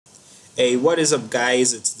Hey, what is up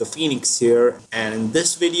guys, it's the Phoenix here, and in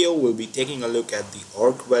this video we'll be taking a look at the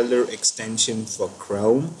ARC Welder extension for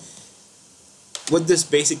Chrome. What this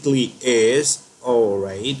basically is,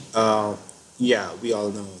 alright, yeah, we all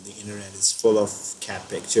know the internet is full of cat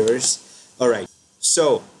pictures. Alright,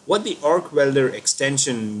 so what the ARC Welder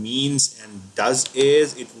extension means and does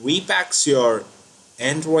is it repacks your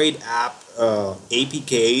Android app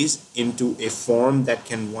APKs into a form that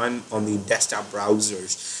can run on the desktop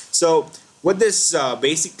browsers. So what this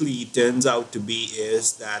basically turns out to be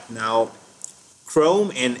is that now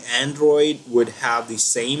Chrome and Android would have the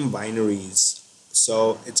same binaries.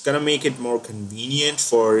 So it's gonna make it more convenient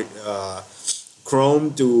for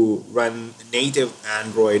Chrome to run native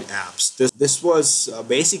Android apps. This was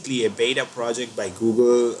basically a beta project by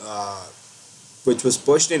Google, which was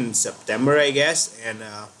pushed in September, I guess, and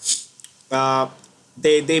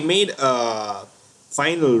they made a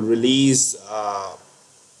final release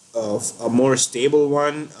of a more stable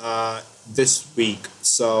one this week.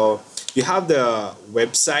 So you have the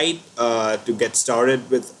website to get started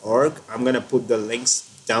with ARC. I'm gonna put the links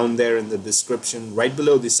down there in the description right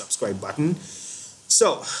below the subscribe button.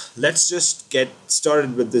 So let's just get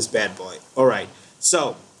started with this bad boy. Alright,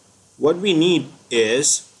 so what we need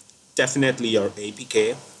is definitely your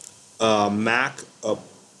APK, Mac, a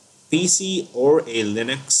PC or a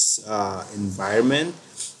Linux environment,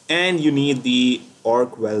 and you need the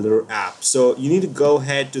ARC Welder app. So you need to go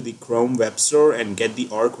ahead to the Chrome web store and get the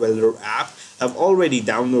ARC Welder app. I've already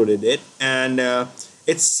downloaded it, and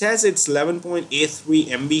it says it's 11.83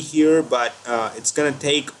 MB here, but it's gonna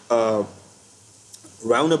take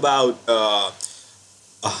around about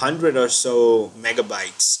 100 or so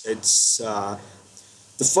megabytes. It's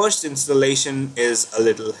the first installation is a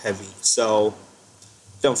little heavy, so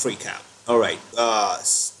don't freak out. Alright,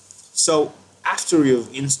 so after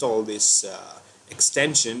you've installed this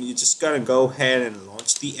extension, you just gotta go ahead and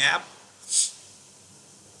launch the app.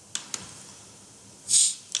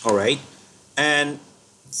 Alright, and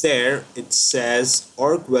there it says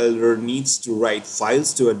ARC Welder needs to write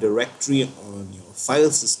files to a directory on your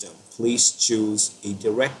file system. Please choose a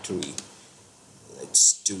directory.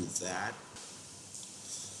 Let's do that.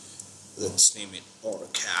 Let's name it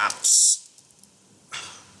ARC apps.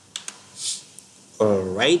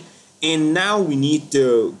 Alright, and now we need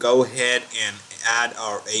to go ahead and add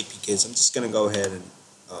our APKs. I'm just gonna go ahead and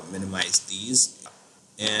minimize these,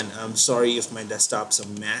 and I'm sorry if my desktop's a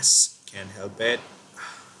mess, can't help it.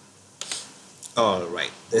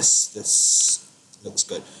 Alright, this looks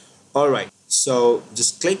good. Alright, so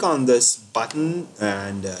just click on this button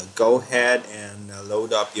and go ahead and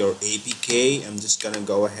load up your APK. I'm just gonna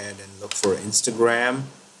go ahead and look for Instagram.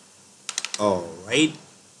 Alright,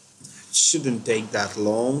 shouldn't take that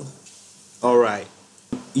long. Alright,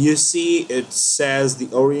 you see it says the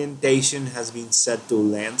orientation has been set to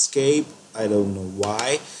landscape. I don't know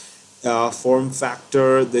why. Form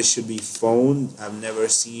factor, this should be phone. I've never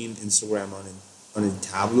seen Instagram on a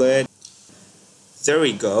tablet. There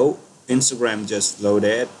we go. Instagram just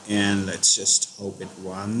loaded, and let's just hope it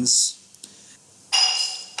runs.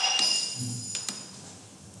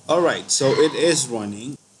 Alright, so it is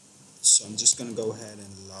running. So I'm just gonna go ahead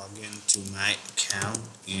and log into my account,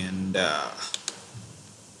 and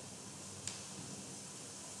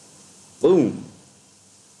boom.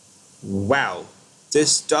 Wow,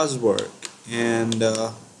 this does work, and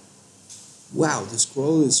wow, the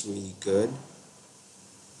scroll is really good.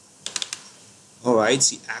 Alright,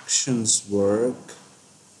 the actions work.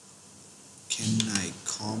 Can I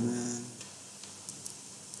comment?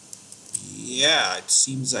 Yeah, it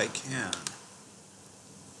seems I can.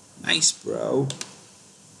 Nice, bro.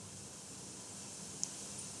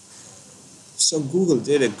 So Google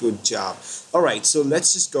did a good job. Alright, so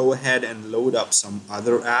let's just go ahead and load up some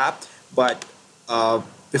other app. But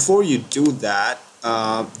before you do that,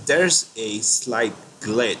 there's a slight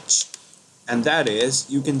glitch. And that is,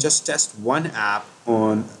 you can just test one app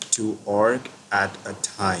on to ARC at a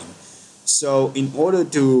time. So in order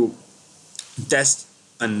to test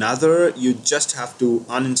another, you just have to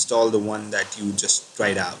uninstall the one that you just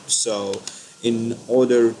tried out. So in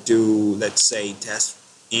order to, let's say, test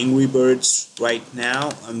Angry Birds right now,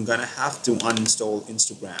 I'm gonna have to uninstall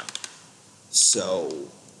Instagram. So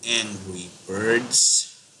Angry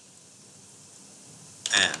Birds,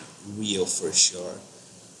 and real for sure.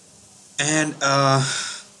 And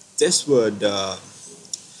this would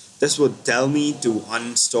tell me to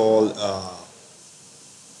uninstall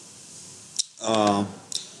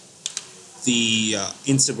the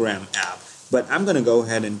Instagram app, but I'm gonna go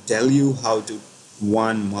ahead and tell you how to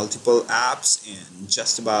run multiple apps in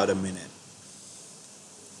just about a minute.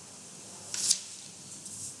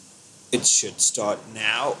 It should start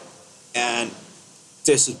now, and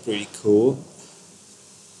this is pretty cool.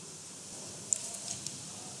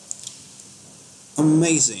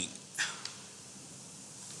 Amazing.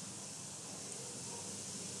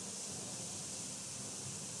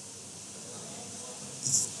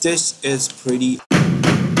 This is pretty.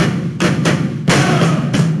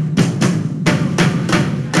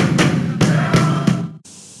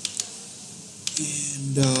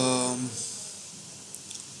 And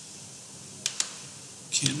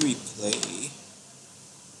can we play?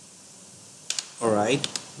 All right,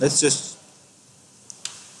 let's just.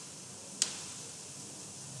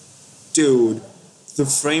 Dude, the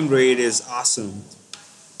frame rate is awesome.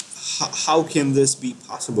 How can this be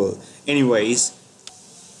possible? Anyways,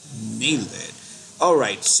 nailed it.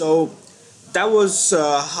 Alright, so that was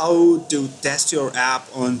how to test your app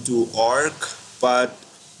onto ARC. But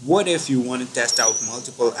what if you want to test out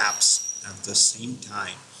multiple apps at the same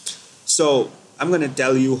time? So I'm going to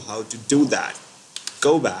tell you how to do that.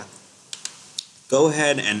 Go back, go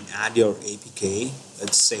ahead and add your APK.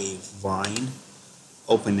 Let's say Vine,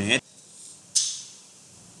 open it.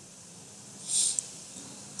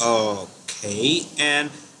 Okay, and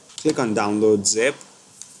click on download zip.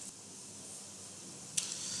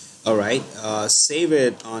 Alright, save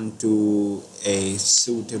it onto a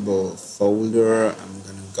suitable folder. I'm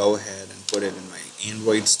gonna go ahead and put it in my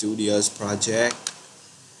Android Studios project.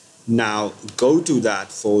 Now go to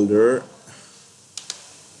that folder,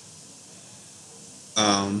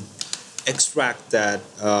 extract that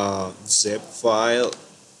zip file.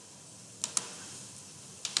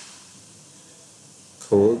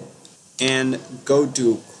 Cool. And go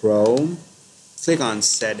to Chrome, click on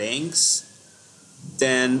settings,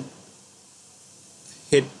 then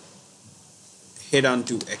hit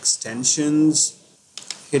onto extensions,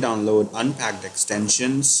 hit on load unpacked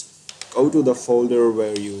extensions, go to the folder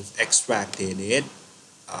where you've extracted it.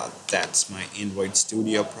 That's my Android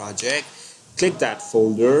Studio project. Click that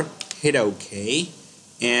folder, hit OK,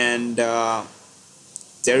 and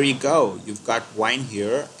there you go. You've got Wine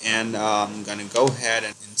here, and I'm gonna go ahead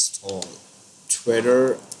and install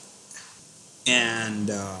Twitter,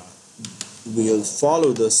 and we'll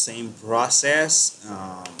follow the same process.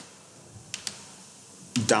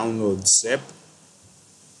 Download zip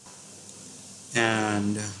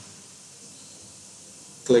and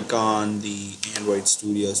click on the Android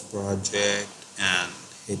Studios project and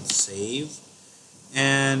hit save,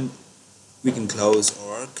 and we can close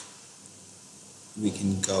ARC. We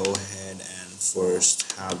can go ahead and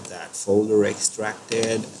first have that folder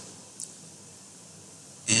extracted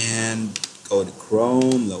and go to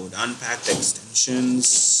Chrome, load unpacked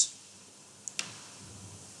extensions,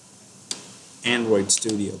 Android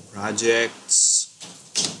Studio projects,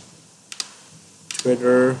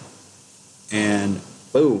 Twitter, and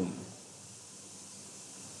boom.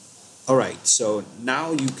 Alright, so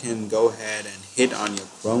now you can go ahead and hit on your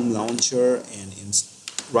Chrome launcher and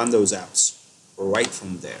run those apps right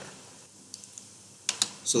from there.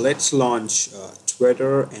 So let's launch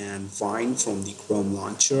Twitter and Vine from the Chrome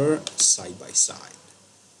launcher side by side.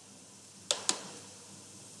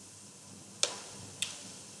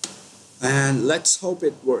 And let's hope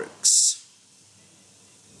it works.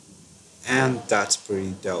 And that's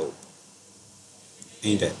pretty dope,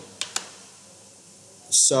 ain't it?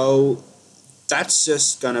 So that's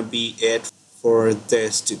just gonna be it for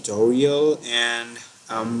this tutorial, and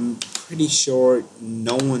I'm pretty sure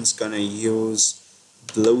no one's gonna use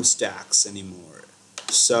Bluestacks anymore.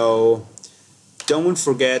 So don't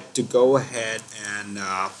forget to go ahead and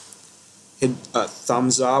hit a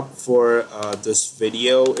thumbs up for this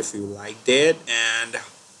video if you liked it, and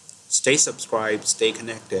stay subscribed, stay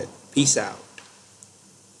connected. Peace out.